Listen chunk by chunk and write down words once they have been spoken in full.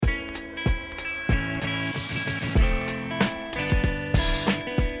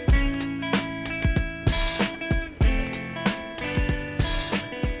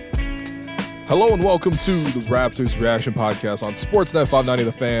Hello and welcome to the Raptors Reaction Podcast on Sportsnet 590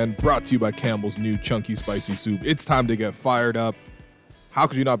 The Fan, brought to you by Campbell's new Chunky Spicy Soup. It's time to get fired up. How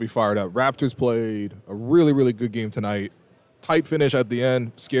could you not be fired up? Raptors played a really, really good game tonight. Tight finish at the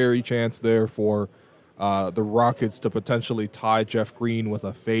end. Scary chance there for the Rockets to potentially tie Jeff Green with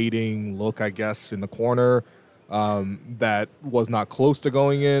a fading look, I guess, in the corner. That was not close to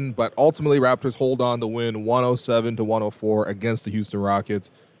going in. But ultimately, Raptors hold on to win 107-104 against the Houston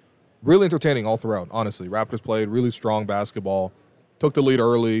Rockets. Really entertaining all throughout, honestly. Raptors played really strong basketball, took the lead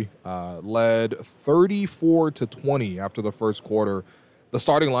early, led 34-20 after the first quarter. The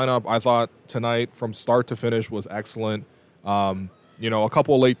starting lineup, I thought, tonight from start to finish was excellent. A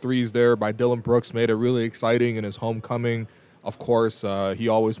couple of late threes there by Dillon Brooks made it really exciting in his homecoming. Of course, he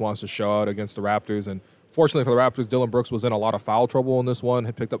always wants to show out against the Raptors, and fortunately for the Raptors, Dillon Brooks was in a lot of foul trouble in this one.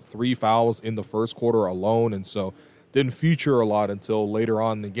 He picked up 3 fouls in the first quarter alone, and so didn't feature a lot until later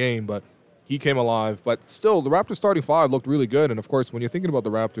on in the game, but he came alive. But still, the Raptors starting 5 looked really good. And, of course, when you're thinking about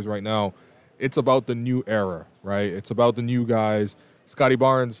the Raptors right now, it's about the new era, right? It's about the new guys. Scottie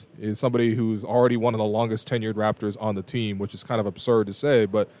Barnes is somebody who's already one of the longest tenured Raptors on the team, which is kind of absurd to say,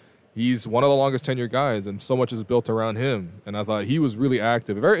 but he's one of the longest tenured guys, and so much is built around him. And I thought he was really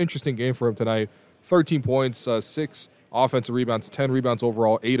active. A very interesting game for him tonight. 13 points, 6 offensive rebounds, 10 rebounds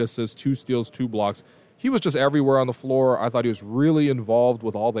overall, 8 assists, 2 steals, 2 blocks. He was just everywhere on the floor. I thought he was really involved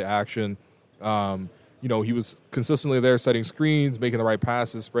with all the action. He was consistently there setting screens, making the right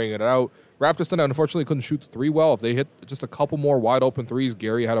passes, spraying it out. Raptors tonight, unfortunately, couldn't shoot the 3 well. If they hit just a couple more wide-open threes,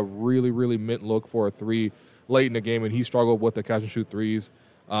 Gary had a really, really mint look for a 3 late in the game, and he struggled with the catch-and-shoot threes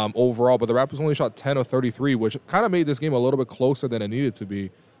overall. But the Raptors only shot 10 of 33, which kind of made this game a little bit closer than it needed to be.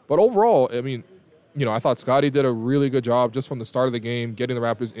 But overall, I thought Scottie did a really good job just from the start of the game, getting the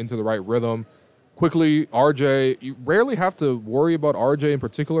Raptors into the right rhythm. Quickly, RJ, you rarely have to worry about RJ in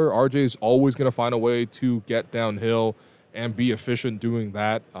particular. RJ is always going to find a way to get downhill and be efficient doing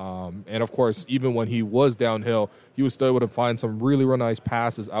that. And, of course, even when he was downhill, he was still able to find some really, really nice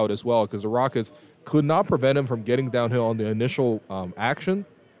passes out as well, because the Rockets could not prevent him from getting downhill on the initial action.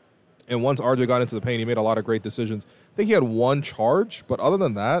 And once RJ got into the paint, he made a lot of great decisions. I think he had 1 charge, but other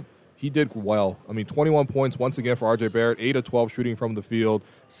than that, he did well. 21 points once again for RJ Barrett, 8 of 12 shooting from the field,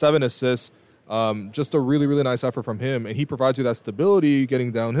 7 assists. Just a really, really nice effort from him, and he provides you that stability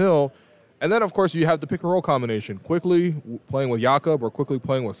getting downhill. And then, of course, you have the pick-and-roll combination. Quickly playing with Jakob or Quickly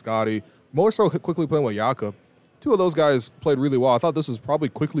playing with Scottie. More so Quickly playing with Jakob. 2 of those guys played really well. I thought this was probably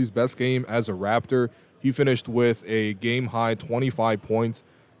Quickly's best game as a Raptor. He finished with a game-high 25 points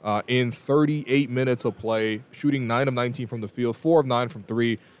in 38 minutes of play, shooting 9 of 19 from the field, 4 of 9 from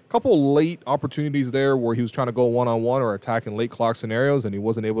 3. Couple late opportunities there where he was trying to go one-on-one or attack in late clock scenarios, and he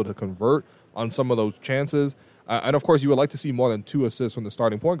wasn't able to convert on some of those chances. And, of course, you would like to see more than 2 assists from the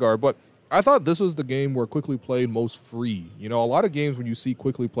starting point guard. But I thought this was the game where Quickley played most free. A lot of games when you see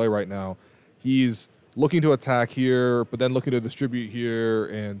Quickley play right now, he's looking to attack here, but then looking to distribute here.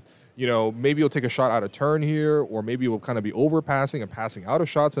 And, maybe he'll take a shot out of turn here, or maybe he'll kind of be overpassing and passing out of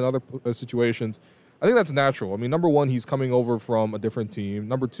shots in other situations. I think that's natural. Number 1, he's coming over from a different team.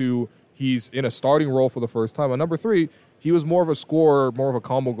 Number 2, he's in a starting role for the first time. And number 3, he was more of a scorer, more of a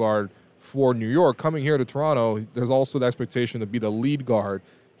combo guard for New York. Coming here to Toronto, there's also the expectation to be the lead guard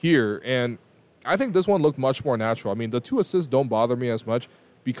here. And I think this one looked much more natural. The 2 assists don't bother me as much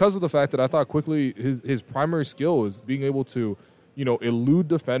because of the fact that I thought Quickly, his primary skill is being able to, elude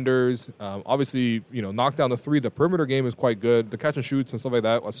defenders. Obviously, knock down the 3. The perimeter game is quite good. The catch and shoots and stuff like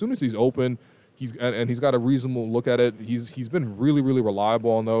that. As soon as he's open, he's got a reasonable look at it. He's been really, really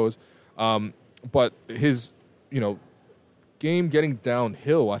reliable on those. But his, game getting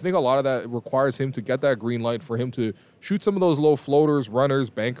downhill, I think a lot of that requires him to get that green light for him to shoot some of those low floaters, runners,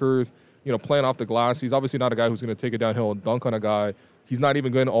 bankers, playing off the glass. He's obviously not a guy who's going to take it downhill and dunk on a guy. He's not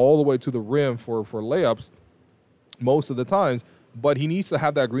even going all the way to the rim for layups most of the times, but he needs to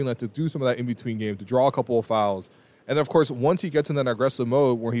have that green light to do some of that in-between game, to draw a couple of fouls. And, of course, once he gets in that aggressive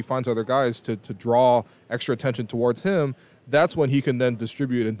mode where he finds other guys to draw extra attention towards him, that's when he can then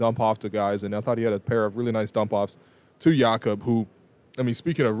distribute and dump off to guys. And I thought he had a pair of really nice dump-offs to Jakob, who,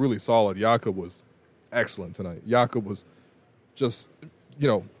 speaking of really solid, Jakob was excellent tonight. Jakob was just,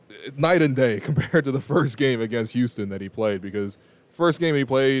 night and day compared to the first game against Houston that he played, because first game he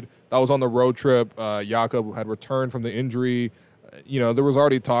played, that was on the road trip. Jakob had returned from the injury. There was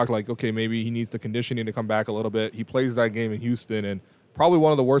already talk like, okay, maybe he needs the conditioning to come back a little bit. He plays that game in Houston, and probably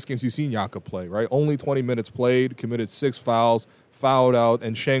one of the worst games you've seen Jakob play, right? Only 20 minutes played, committed 6 fouls, fouled out,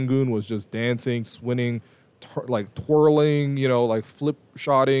 and Şengün was just dancing, swinging, twirling, flip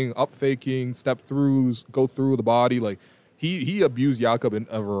shotting, up faking, step throughs, go through the body. he abused Jakob in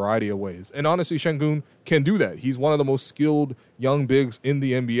a variety of ways. And honestly, Şengün can do that. He's one of the most skilled young bigs in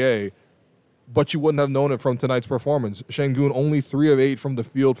the NBA, but you wouldn't have known it from tonight's performance. Şengün only 3 of 8 from the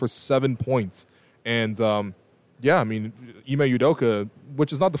field for 7 points. And, Ime Udoka,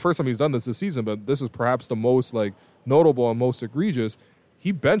 which is not the first time he's done this season, but this is perhaps the most notable and most egregious.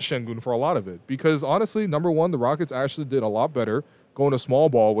 He benched Şengün for a lot of it because, honestly, number one, the Rockets actually did a lot better going to small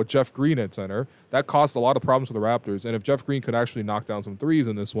ball with Jeff Green at center. That caused a lot of problems for the Raptors. And if Jeff Green could actually knock down some threes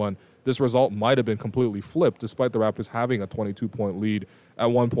in this one, this result might have been completely flipped, despite the Raptors having a 22-point lead at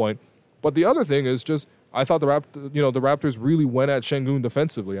one point. But the other thing is just I thought the Raptors really went at Şengün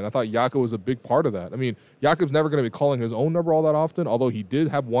defensively, and I thought Jakob was a big part of that. I mean, Jakob's never going to be calling his own number all that often, although he did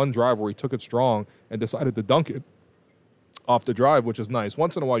have one drive where he took it strong and decided to dunk it off the drive, which is nice.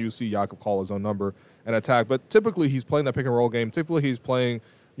 Once in a while, you see Jakob call his own number and attack, but typically he's playing that pick and roll game. Typically he's playing,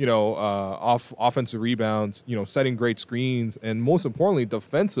 offensive rebounds, setting great screens, and most importantly,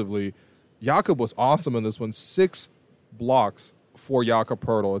 defensively, Jakob was awesome in this one. 6 blocks for Jakob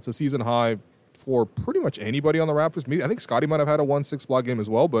Poeltl. It's a season high for pretty much anybody on the Raptors. I think Scottie might have had a 1-6 block game as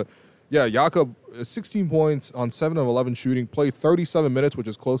well, but yeah, Jakob, 16 points on 7 of 11 shooting, played 37 minutes, which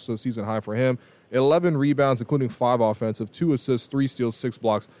is close to a season high for him. 11 rebounds, including 5 offensive, 2 assists, 3 steals, 6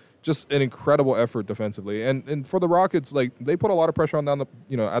 blocks. Just an incredible effort defensively. And for the Rockets, they put a lot of pressure on down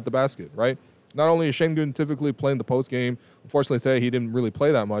at the basket, right? Not only is Şengün typically playing the post game, unfortunately today he didn't really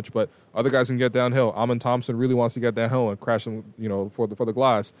play that much, but other guys can get downhill. Amen Thompson really wants to get downhill and crash him, for the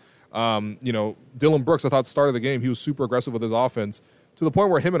glass. Dylan Brooks, I thought at the start of the game, he was super aggressive with his offense to the point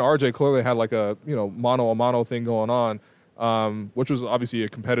where him and RJ clearly had a mano-a-mano thing going on, which was obviously a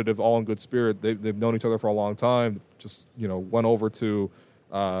competitive, all in good spirit. They've known each other for a long time. Just, went over to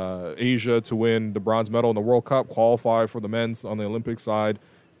Asia to win the bronze medal in the World Cup, qualify for the men's on the Olympic side.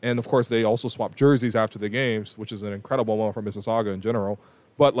 And, of course, they also swapped jerseys after the games, which is an incredible moment for Mississauga in general.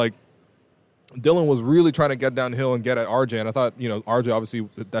 But, Dylan was really trying to get downhill and get at RJ, and I thought, RJ, obviously,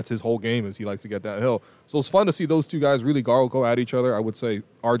 that's his whole game is he likes to get downhill. So it's fun to see those two guys really go at each other. I would say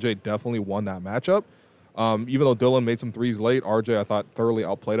RJ definitely won that matchup. Even though Dylan made some threes late, RJ, I thought, thoroughly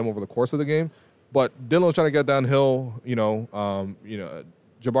outplayed him over the course of the game. But Dylan was trying to get downhill,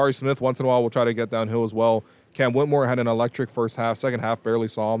 Jabari Smith once in a while will try to get downhill as well. Cam Whitmore had an electric first half. Second half, barely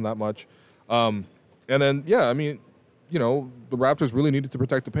saw him that much. And then, the Raptors really needed to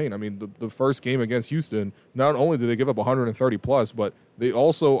protect the paint. I mean, the first game against Houston, not only did they give up 130+, but they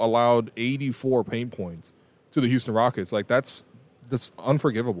also allowed 84 paint points to the Houston Rockets. That's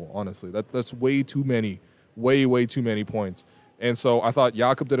unforgivable, honestly. That's way too many, way too many points. And so I thought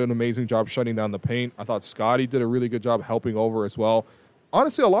Jakob did an amazing job shutting down the paint. I thought Scottie did a really good job helping over as well.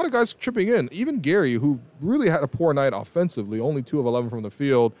 Honestly, a lot of guys chipping in. Even Gary, who really had a poor night offensively, only 2 of 11 from the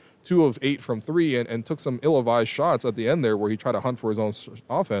field, 2 of 8 from 3, and took some ill-advised shots at the end there where he tried to hunt for his own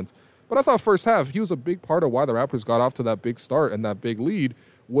offense. But I thought first half, he was a big part of why the Raptors got off to that big start and that big lead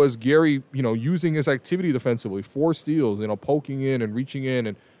was Gary, using his activity defensively, 4 steals, poking in and reaching in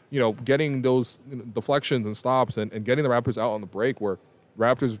and, getting those deflections and stops and getting the Raptors out on the break where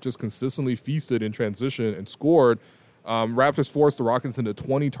Raptors just consistently feasted in transition and scored. Raptors forced the Rockets into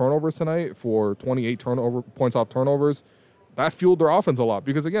 20 turnovers tonight for 28 points off turnovers. That fueled their offense a lot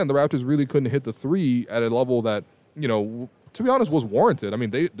because, again, the Raptors really couldn't hit the 3 at a level that, to be honest, was warranted. I mean,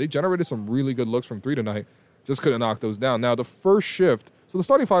 they generated some really good looks from 3 tonight, just couldn't knock those down. Now, the first shift, so the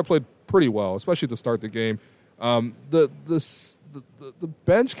starting 5 played pretty well, especially to start the game. The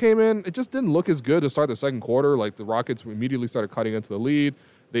bench came in. It just didn't look as good to start the second quarter. The Rockets immediately started cutting into the lead.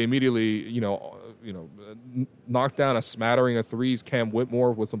 They immediately, knocked down a smattering of threes. Cam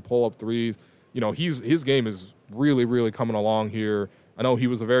Whitmore with some pull-up threes. His game is really, really coming along here. I know he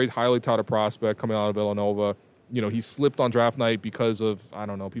was a very highly touted prospect coming out of Villanova. He slipped on draft night because of, I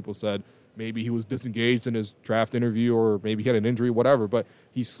don't know, people said maybe he was disengaged in his draft interview or maybe he had an injury, whatever. But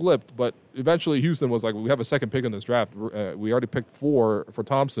he slipped. But eventually Houston was like, we have a second pick in this draft. We already picked 4 for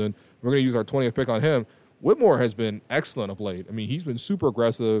Thompson. We're going to use our 20th pick on him. Whitmore has been excellent of late. I mean, he's been super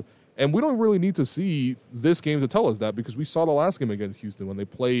aggressive, and we don't really need to see this game to tell us that because we saw the last game against Houston when they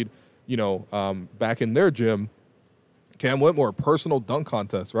played, back in their gym. Cam Whitmore, personal dunk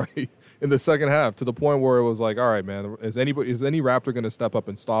contest, right, in the second half to the point where it was like, all right, man, is any Raptor going to step up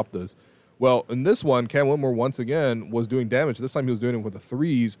and stop this? Well, in this one, Cam Whitmore once again was doing damage. This time he was doing it with the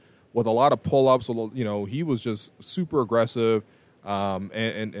threes, with a lot of pull-ups. He was just super aggressive,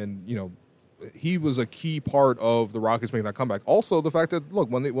 he was a key part of the Rockets making that comeback. Also, the fact that, look,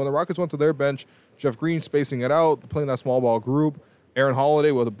 when the Rockets went to their bench, Jeff Green spacing it out, playing that small ball group, Aaron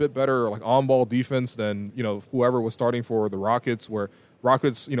Holiday with a bit better like on-ball defense than, whoever was starting for the Rockets, where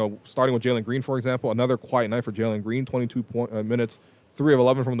Rockets, starting with Jalen Green, for example, another quiet night for Jalen Green, 22 minutes, 3 of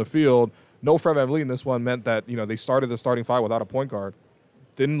 11 from the field. No Fred VanVleet in this one meant that, they started the starting five without a point guard.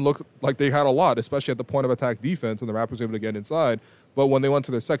 Didn't look like they had a lot, especially at the point of attack defense, and the Raptors were able to get inside. But when they went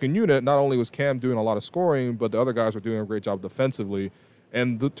to their second unit, not only was Cam doing a lot of scoring, but the other guys were doing a great job defensively.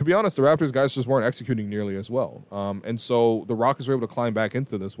 And to be honest, the Raptors guys just weren't executing nearly as well. And so the Rockets were able to climb back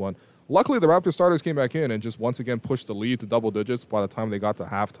into this one. Luckily, the Raptors starters came back in and just once again pushed the lead to double digits by the time they got to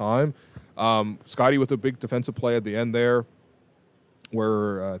halftime. Scotty with a big defensive play at the end there,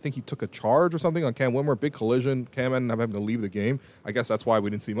 where I think he took a charge or something on Cam Whitmore, big collision. Cam ended up having to leave the game. I guess that's why we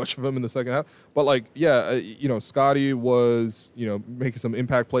didn't see much of him in the second half. But, Scotty was, making some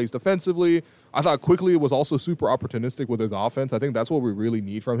impact plays defensively. I thought Quickley was also super opportunistic with his offense. I think that's what we really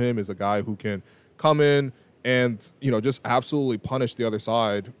need from him, is a guy who can come in and, just absolutely punish the other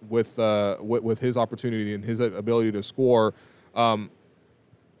side with his opportunity and his ability to score.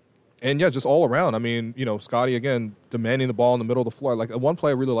 And, just all around. I mean, Scotty, again, demanding the ball in the middle of the floor. Like, one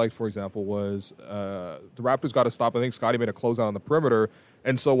play I really liked, for example, was the Raptors got to stop. I think Scotty made a closeout on the perimeter.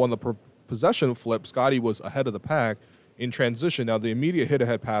 And so when the possession flipped, Scotty was ahead of the pack in transition. Now, the immediate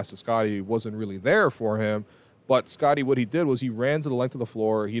hit-ahead pass to Scotty wasn't really there for him. But Scotty, what he did was he ran to the length of the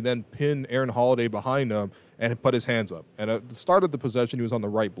floor. He then pinned Aaron Holiday behind him and put his hands up. And at the start of the possession, he was on the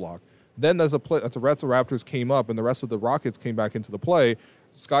right block. Then as the Raptors came up and the rest of the Rockets came back into the play,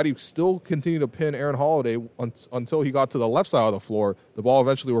 Scotty still continued to pin Aaron Holiday until he got to the left side of the floor. The ball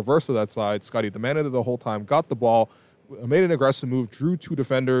eventually reversed to that side. Scotty demanded it the whole time, got the ball, made an aggressive move, drew 2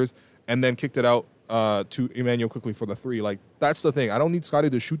 defenders, and then kicked it out to Immanuel Quickley for the 3. Like, that's the thing. I don't need Scotty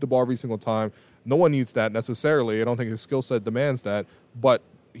to shoot the ball every single time. No one needs that necessarily. I don't think his skill set demands that. But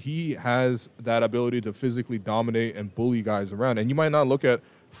he has that ability to physically dominate and bully guys around. And you might not look at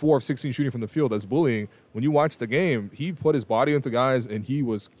 4 of 16 shooting from the field as bullying. When you watch the game, he put his body into guys, and he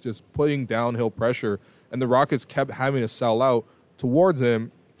was just putting downhill pressure. And the Rockets kept having to sell out towards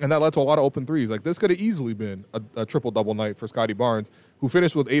him, and that led to a lot of open threes. Like, this could have easily been a triple-double night for Scotty Barnes, who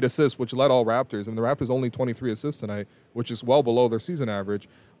finished with 8 assists, which led all Raptors. And the Raptors only 23 assists tonight, which is well below their season average.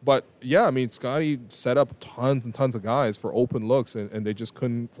 But, yeah, I mean, Scotty set up tons and tons of guys for open looks, and they just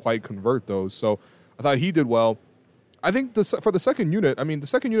couldn't quite convert those. So I thought he did well. I think for the second unit,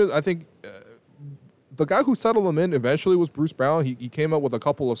 I think the guy who settled them in eventually was Bruce Brown. He came up with a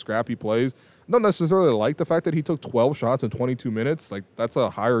couple of scrappy plays. Not necessarily like the fact that he took 12 shots in 22 minutes. Like, that's a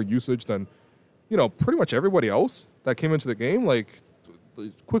higher usage than, pretty much everybody else that came into the game. Like,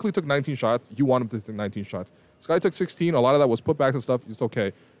 Quickley took 19 shots. You want him to take 19 shots. Sky took 16. A lot of that was putbacks and stuff. It's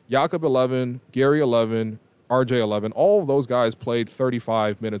okay. Jakob 11, Gary 11, RJ 11. All of those guys played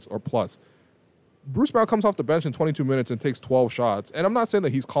 35 minutes or plus. Bruce Brown comes off the bench in 22 minutes and takes 12 shots. And I'm not saying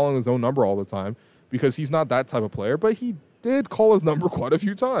that he's calling his own number all the time, because he's not that type of player, but he did call his number quite a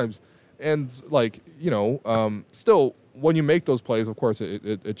few times. And, still, when you make those plays, of course,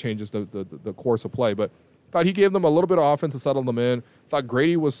 it changes the course of play. But thought he gave them a little bit of offense to settle them in. Thought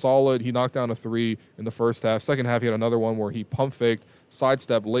Grady was solid. He knocked down a 3 in the first half. Second half, he had another one where he pump faked,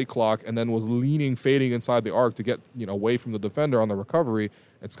 sidestepped, late clock, and then was fading inside the arc to get away from the defender on the recovery.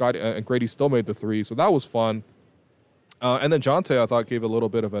 And Grady still made the 3, so that was fun. And then Jonte, I thought, gave a little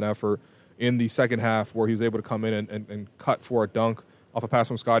bit of an effort in the second half, where he was able to come in and cut for a dunk off a pass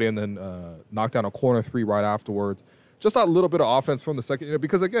from Scotty, and then knock down a corner 3 right afterwards. Just that little bit of offense from the second unit,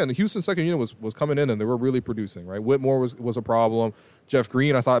 because, again, the Houston second unit was coming in, and they were really producing, right? Whitmore was a problem. Jeff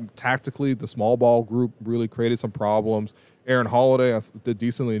Green, I thought, tactically, the small ball group really created some problems. Aaron Holiday did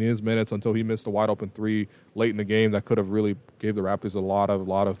decently in his minutes until he missed a wide-open 3 late in the game that could have really gave the Raptors a lot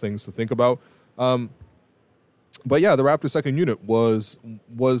of things to think about. But, yeah, the Raptors second unit was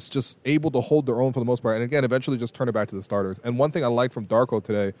just able to hold their own for the most part, and, again, eventually just turn it back to the starters. And one thing I liked from Darko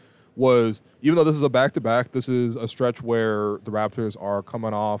today was, even though this is a back-to-back, this is a stretch where the Raptors are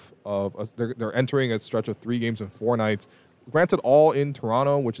coming off of they're entering a stretch of 3 games in 4 nights. Granted, all in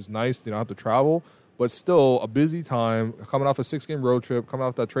Toronto, which is nice. They don't have to travel, but still a busy time. Coming off a 6-game road trip, coming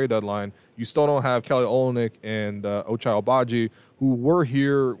off that trade deadline, you still don't have Kelly Olynyk and Ochai Agbaji, who were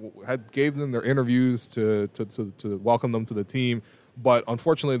here, gave them their interviews to welcome them to the team, but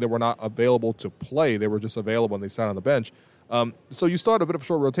unfortunately they were not available to play. They were just available and they sat on the bench. So you still had a bit of a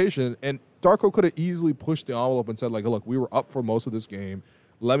short rotation, and Darko could have easily pushed the envelope and said, look, we were up for most of this game.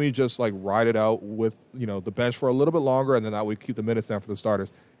 Let me just, ride it out with, the bench for a little bit longer, and then that way keep the minutes down for the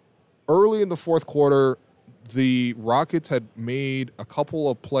starters. Early in the fourth quarter, the Rockets had made a couple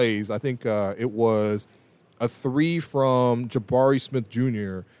of plays. I think it was a 3 from Jabari Smith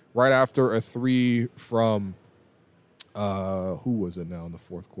Jr. right after a 3 from Who was it now in the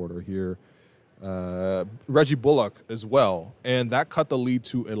fourth quarter here? Reggie Bullock as well, and that cut the lead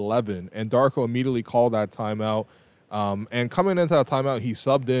to 11. And Darko immediately called that timeout. And coming into that timeout, he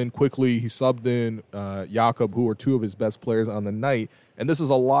subbed in Quickley, he subbed in Jakob, who were two of his best players on the night. And this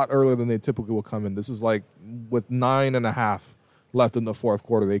is a lot earlier than they typically will come in. This is like with 9.5 left in the fourth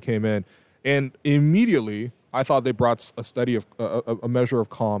quarter, they came in, and immediately I thought they brought a measure of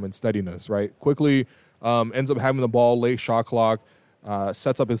calm and steadiness. Right, Quickley ends up having the ball late shot clock.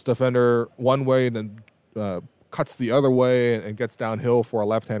 Sets up his defender one way, then cuts the other way and gets downhill for a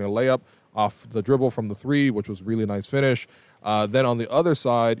left-handed layup off the dribble from the three, which was really nice finish. Then on the other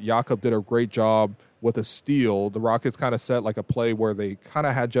side, Jakob did a great job with a steal. The Rockets kind of set like a play where they kind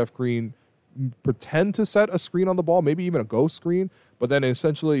of had Jeff Green pretend to set a screen on the ball, maybe even a ghost screen, but then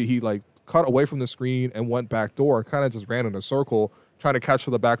essentially he like cut away from the screen and went back door and kind of just ran in a circle trying to catch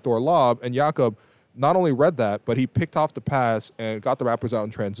for the backdoor lob, and Jakob not only read that, but he picked off the pass and got the Raptors out in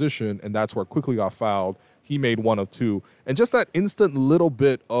transition, and that's where Quickley got fouled. He made 1 of 2. And just that instant little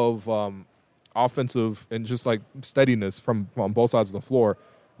bit of offensive and just like steadiness from both sides of the floor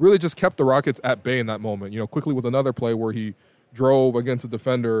really just kept the Rockets at bay in that moment. Quickley with another play where he drove against a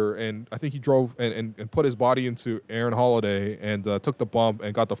defender, and I think he drove and put his body into Aaron Holiday and took the bump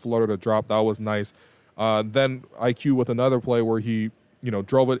and got the floater to drop. That was nice. Then IQ with another play where he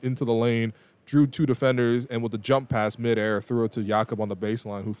drove it into the lane, drew 2 defenders, and with the jump pass midair, threw it to Jakob on the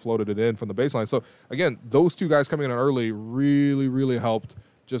baseline, who floated it in from the baseline. So, again, those 2 guys coming in early really, really helped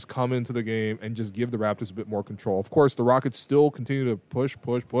just come into the game and just give the Raptors a bit more control. Of course, the Rockets still continue to push.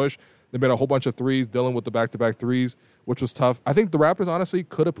 They made a whole bunch of threes, Dillon with the back-to-back threes, which was tough. I think the Raptors, honestly,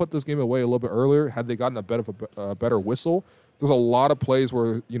 could have put this game away a little bit earlier had they gotten a better whistle. There's a lot of plays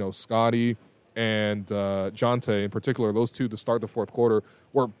where, Scotty and Jonte in particular, those 2 to start the fourth quarter,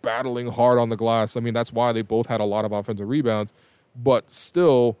 were battling hard on the glass. I mean, that's why they both had a lot of offensive rebounds. But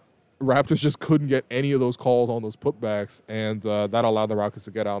still, Raptors just couldn't get any of those calls on those putbacks, and that allowed the Rockets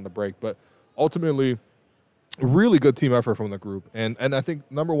to get out on the break. But ultimately, really good team effort from the group. And I think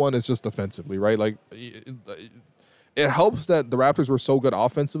number one is just defensively, right? Like, it helps that the Raptors were so good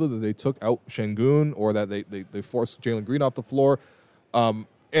offensively that they took out Şengün, or that they forced Jalen Green off the floor.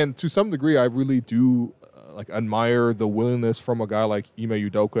 And to some degree, I really do admire the willingness from a guy like Ime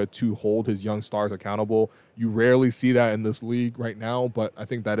Udoka to hold his young stars accountable. You rarely see that in this league right now, but I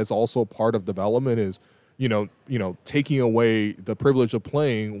think that is also part of development, is taking away the privilege of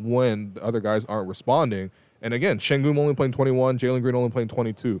playing when the other guys aren't responding. And again, Şengün only playing 21, Jalen Green only playing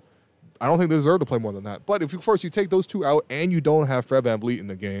 22. I don't think they deserve to play more than that. But if you take those 2 out and you don't have Fred VanVleet in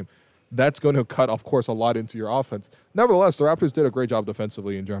the game, that's going to cut, of course, a lot into your offense. Nevertheless, the Raptors did a great job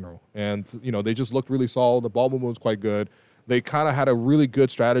defensively in general. And, they just looked really solid. The ball movement was quite good. They kind of had a really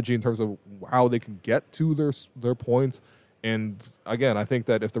good strategy in terms of how they can get to their points. And, again, I think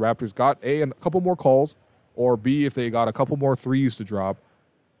that if the Raptors got, A, a couple more calls, or B, if they got a couple more threes to drop,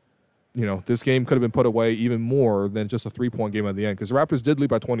 this game could have been put away even more than just a 3-point game at the end, because the Raptors did lead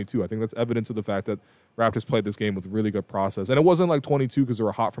by 22. I think that's evidence of the fact that Raptors played this game with really good process. And it wasn't like 22 because they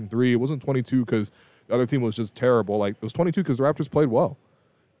were hot from 3. It wasn't 22 because the other team was just terrible. Like, it was 22 because the Raptors played well.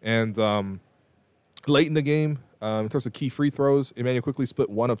 And late in the game, in terms of key free throws, Immanuel Quickley split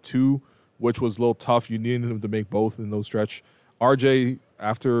 1 of 2, which was a little tough. You needed him to make both in those stretch. RJ,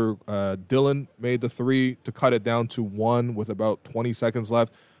 after Dillon made the 3 to cut it down to 1 with about 20 seconds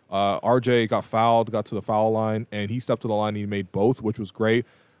left, RJ got fouled, got to the foul line, and he stepped to the line and he made both, which was great.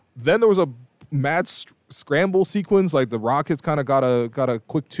 Then there was a mad scramble sequence. Like, the Rockets kind of got a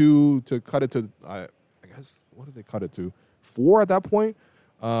quick 2 to cut it to, I guess, what did they cut it to? 4 at that point.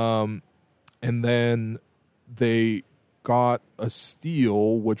 And then they got a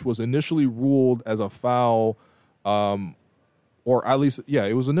steal, which was initially ruled as a foul, or at least,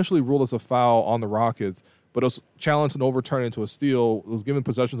 it was initially ruled as a foul on the Rockets, but it was challenged and overturned into a steal. It was given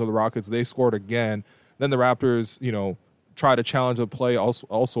possession to the Rockets. They scored again. Then the Raptors, tried to challenge a play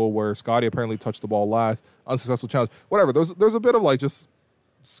also where Scotty apparently touched the ball last. Unsuccessful challenge. Whatever. There's a bit of just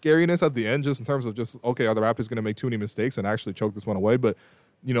scariness at the end, just in terms of just, okay, are the Raptors going to make too many mistakes and actually choke this one away? But,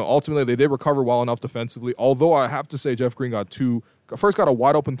 ultimately they did recover well enough defensively. Although I have to say Jeff Green got a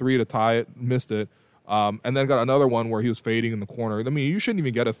wide open 3 to tie it, missed it, and then got another one where he was fading in the corner. I mean, you shouldn't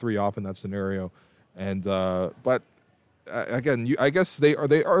even get a 3 off in that scenario. And but again, I guess they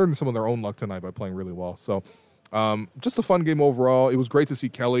earned some of their own luck tonight by playing really well. So just a fun game overall. It was great to see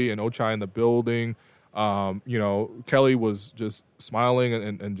Kelly and Ochai in the building. Kelly was just smiling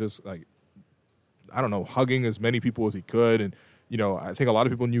and just hugging as many people as he could. And I think a lot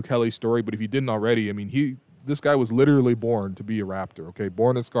of people knew Kelly's story, but if you didn't already, I mean, this guy was literally born to be a Raptor. Okay,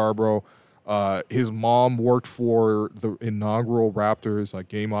 born in Scarborough. His mom worked for the inaugural Raptors, like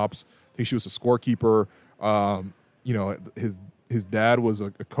game ops. I think she was a scorekeeper. His dad was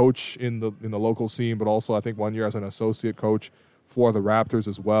a coach in the local scene, but also I think 1 year as an associate coach for the Raptors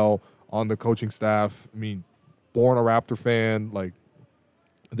as well on the coaching staff. I mean, born a Raptor fan. Like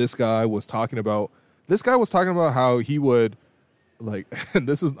this guy was talking about how he would like.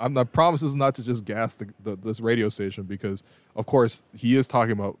 And I promise this is not to just gas this radio station, because of course he is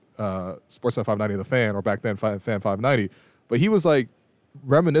talking about Sportsnet 590 The Fan, or back then Fan 590. But he was like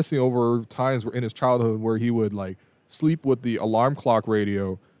reminiscing over times in his childhood where he would like sleep with the alarm clock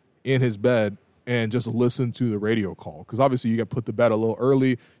radio in his bed and just listen to the radio call. Because obviously you get put to bed a little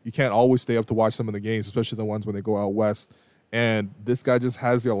early. You can't always stay up to watch some of the games, especially the ones when they go out west. And this guy just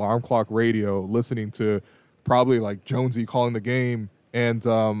has the alarm clock radio listening to probably like Jonesy calling the game. And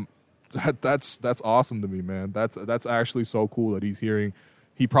that's awesome to me, man. That's actually so cool that he's hearing.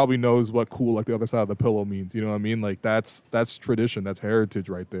 He probably knows what cool like the other side of the pillow means. You know what I mean? Like that's tradition. That's heritage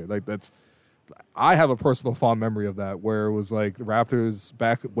right there. Like I have a personal fond memory of that, where it was like the Raptors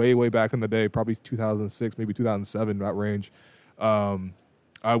back way back in the day, probably 2006, maybe 2007, that range.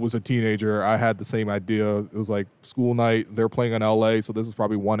 I was a teenager. I had the same idea. It was like school night. They're playing in LA, so this is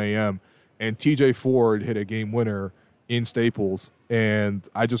probably 1 a.m. And TJ Ford hit a game winner in Staples, and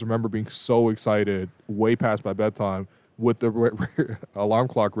I just remember being so excited way past my bedtime with the alarm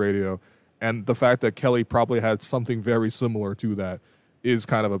clock radio. And the fact that Kelly probably had something very similar to that is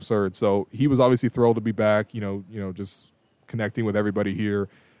kind of absurd. So he was obviously thrilled to be back, just connecting with everybody here.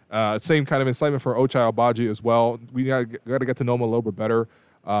 Same kind of excitement for Ochai Agbaji as well. We got to get to know him a little bit better.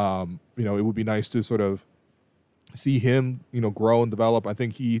 It would be nice to sort of see him, grow and develop. I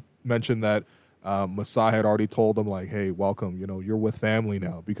think he mentioned that Masai had already told him, like, hey, welcome, you're with family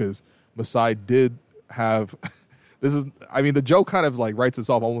now, because Masai did have the joke kind of like writes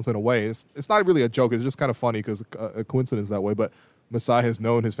itself almost in a way. It's not really a joke. It's just kind of funny because a coincidence that way. But Masai has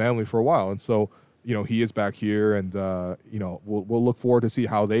known his family for a while. And so, he is back here, and, we'll look forward to see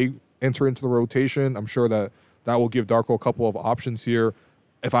how they enter into the rotation. I'm sure that will give Darko a couple of options here.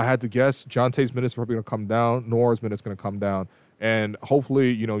 If I had to guess, Jonte's minutes are probably going to come down. Nora's minutes going to come down. And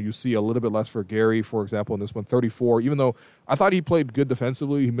hopefully, you see a little bit less for Gary, for example, in this one, 34. Even though I thought he played good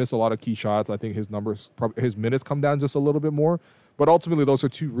defensively, he missed a lot of key shots. I think his minutes come down just a little bit more. But ultimately, those are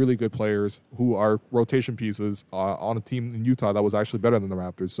two really good players who are rotation pieces on a team in Utah that was actually better than the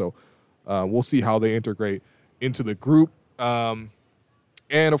Raptors. So we'll see how they integrate into the group.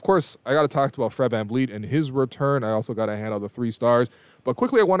 And, of course, I got to talk about Fred VanVleet and his return. I also got to hand out the 3 stars. But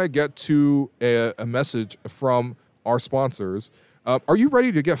quickly, I want to get to a message from our sponsors. Are you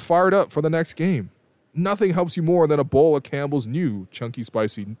ready to get fired up for the next game? Nothing helps you more than a bowl of Campbell's new chunky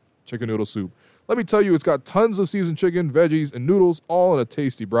spicy chicken noodle soup. Let me tell you, it's got tons of seasoned chicken, veggies, and noodles all in a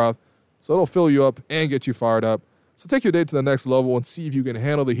tasty broth, so it'll fill you up and get you fired up. So take your day to the next level and see if you can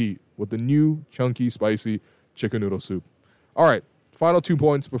handle the heat with the new chunky spicy chicken noodle soup. All right, final 2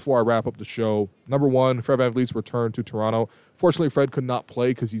 points before I wrap up the show. Number 1, Fred VanVleet's return to Toronto. Fortunately, Fred could not play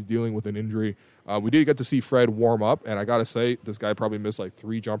because he's dealing with an injury. We did get to see Fred warm up, and I got to say, this guy probably missed like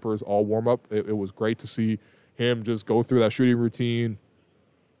 3 jumpers all warm up. It was great to see him just go through that shooting routine.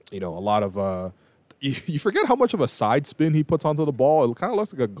 A lot of you forget how much of a side spin he puts onto the ball. It kind of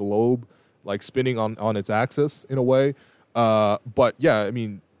looks like a globe, like spinning on its axis in a way. But yeah, I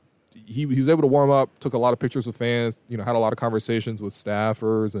mean, he was able to warm up, took a lot of pictures with fans, had a lot of conversations with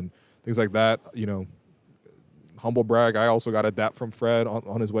staffers and things like that. Humble brag, I also got a dap from Fred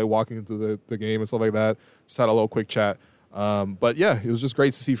on his way walking into the game and stuff like that. Just had a little quick chat. But yeah, it was just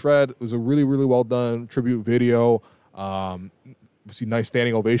great to see Fred. It was a really, really well done tribute video. See, nice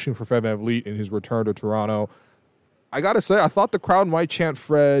standing ovation for Fred VanVleet in his return to Toronto. I got to say, I thought the crowd might chant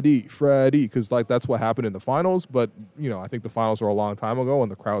Freddie, because like that's what happened in the finals. But, I think the finals were a long time ago,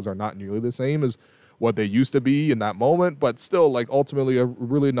 and the crowds are not nearly the same as what they used to be in that moment. But still, like, ultimately a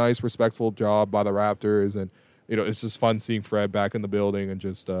really nice, respectful job by the Raptors. And, it's just fun seeing Fred back in the building and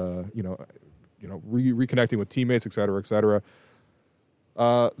just, reconnecting with teammates, et cetera, et cetera.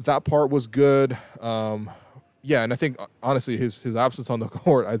 That part was good. Yeah, and I think, honestly, his absence on the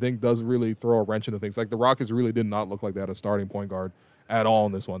court, I think, does really throw a wrench into things. Like, the Rockets really did not look like they had a starting point guard at all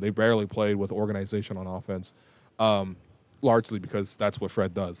in this one. They barely played with organization on offense, largely because that's what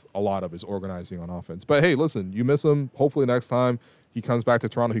Fred does. A lot of his organizing on offense. But, hey, listen, you miss him. Hopefully next time he comes back to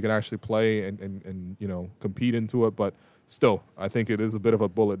Toronto, he can actually play and compete into it. But still, I think it is a bit of a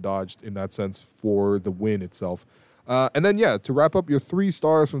bullet dodged in that sense for the win itself. And then, yeah, to wrap up your 3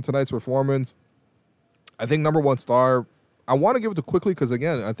 stars from tonight's performance, I think number 1 star, I want to give it to Quickley because,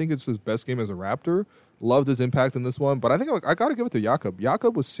 again, I think it's his best game as a Raptor. Loved his impact in this one. But I think I got to give it to Jakob.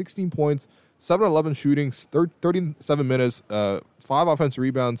 Jakob was 16 points, 7-11 shooting, 37 minutes, 5 offensive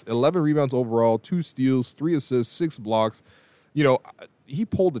rebounds, 11 rebounds overall, 2 steals, 3 assists, 6 blocks. He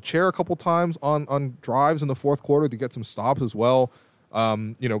pulled the chair a couple times on drives in the fourth quarter to get some stops as well.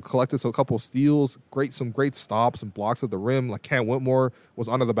 Collected a couple of steals, some great stops and blocks at the rim. Like Cam Whitmore was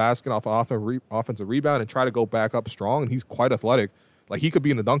under the basket off an offensive rebound and tried to go back up strong, and he's quite athletic. Like he could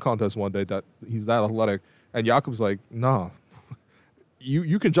be in the dunk contest one day. That he's that athletic. And Jakob's like, nah,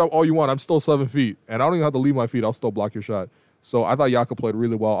 you can jump all you want. I'm still 7 feet, and I don't even have to leave my feet. I'll still block your shot. So I thought Jakob played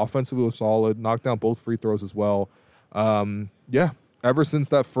really well. Offensively was solid. Knocked down both free throws as well. Ever since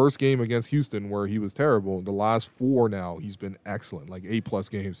that first game against Houston where he was terrible, the last 4 now, he's been excellent, like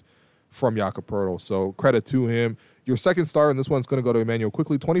 8+ games from Jakob Poeltl. So credit to him. Your second star in this one's going to go to Immanuel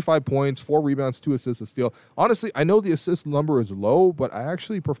Quickley. 25 points, 4 rebounds, 2 assists, a steal. Honestly, I know the assist number is low, but I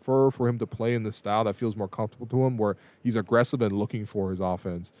actually prefer for him to play in the style that feels more comfortable to him, where he's aggressive and looking for his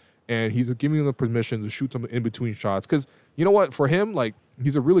offense. And he's giving him the permission to shoot some in-between shots. Because you know what? For him, like,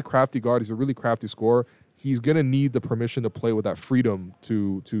 he's a really crafty guard. He's a really crafty scorer. He's going to need the permission to play with that freedom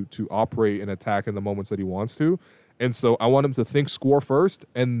to operate and attack in the moments that he wants to. And so I want him to think score first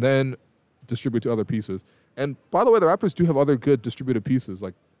and then distribute to other pieces. And by the way, the Raptors do have other good distributed pieces.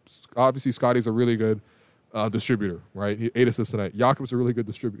 Like, obviously, Scotty's a really good distributor, right? 8 assists tonight. Jakob's a really good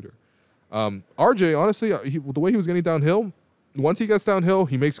distributor. RJ, honestly, the way he was getting downhill, once he gets downhill,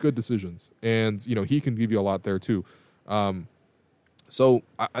 he makes good decisions. And, he can give you a lot there, too. So,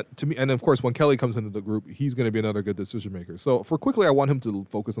 to me, and of course, when Kelly comes into the group, he's going to be another good decision maker. So, for Quickley, I want him to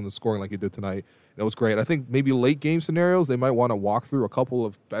focus on the scoring like he did tonight. That was great. I think maybe late game scenarios, they might want to walk through a couple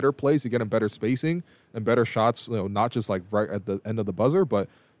of better plays to get him better spacing and better shots, not just like right at the end of the buzzer, but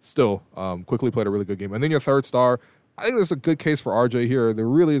still, Quickley played a really good game. And then your third star, I think there's a good case for RJ here. There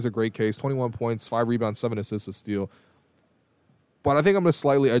really is a great case. 21 points, 5 rebounds, 7 assists, a steal. But I think I'm going to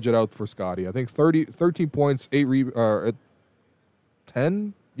slightly edge it out for Scotty. I think 13 points, 10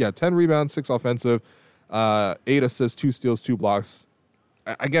 rebounds, 6 offensive, 8 assists, 2 steals, 2 blocks.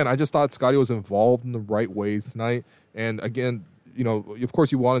 Again, I just thought Scotty was involved in the right ways tonight. And again, of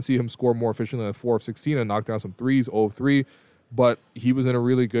course you want to see him score more efficiently at 4 of 16 and knock down some threes, 0 of 3. But he was in a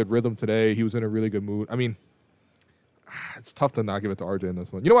really good rhythm today. He was in a really good mood. I mean, it's tough to not give it to RJ in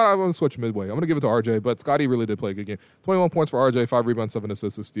this one. You know what? I'm going to switch midway. I'm going to give it to RJ, but Scotty really did play a good game. 21 points for RJ, 5 rebounds, 7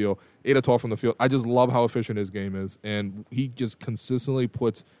 assists, a steal, 8 of 12 from the field. I just love how efficient his game is, and he just consistently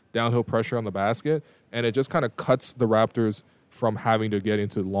puts downhill pressure on the basket, and it just kind of cuts the Raptors from having to get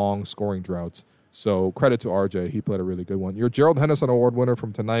into long scoring droughts. So credit to RJ. He played a really good one. Your Gerald Henderson Award winner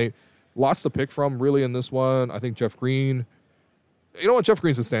from tonight. Lots to pick from, really, in this one. I think Jeff Green. You know what? Jeff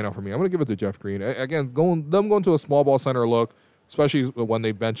Green's a standout for me. I'm going to give it to Jeff Green. Again, going to a small ball center look, especially when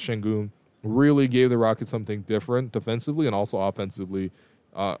they benched Şengün, really gave the Rockets something different defensively and also offensively.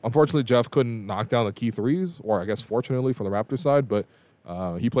 Unfortunately, Jeff couldn't knock down the key threes, or I guess fortunately for the Raptors side, but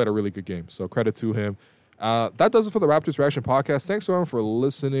he played a really good game. So credit to him. That does it for the Raptors Reaction Podcast. Thanks, everyone, for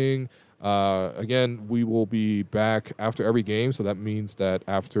listening. Again, we will be back after every game, so that means that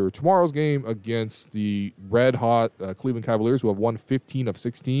after tomorrow's game against the red-hot Cleveland Cavaliers, who have won 15 of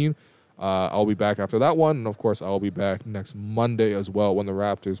 16, I'll be back after that one, and of course, I'll be back next Monday as well when the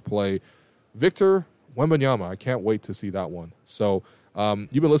Raptors play Victor Wembanyama. I can't wait to see that one. So,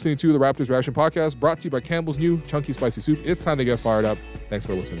 you've been listening to the Raptors Reaction Podcast, brought to you by Campbell's new Chunky Spicy Soup. It's time to get fired up. Thanks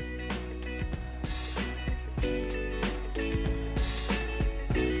for listening.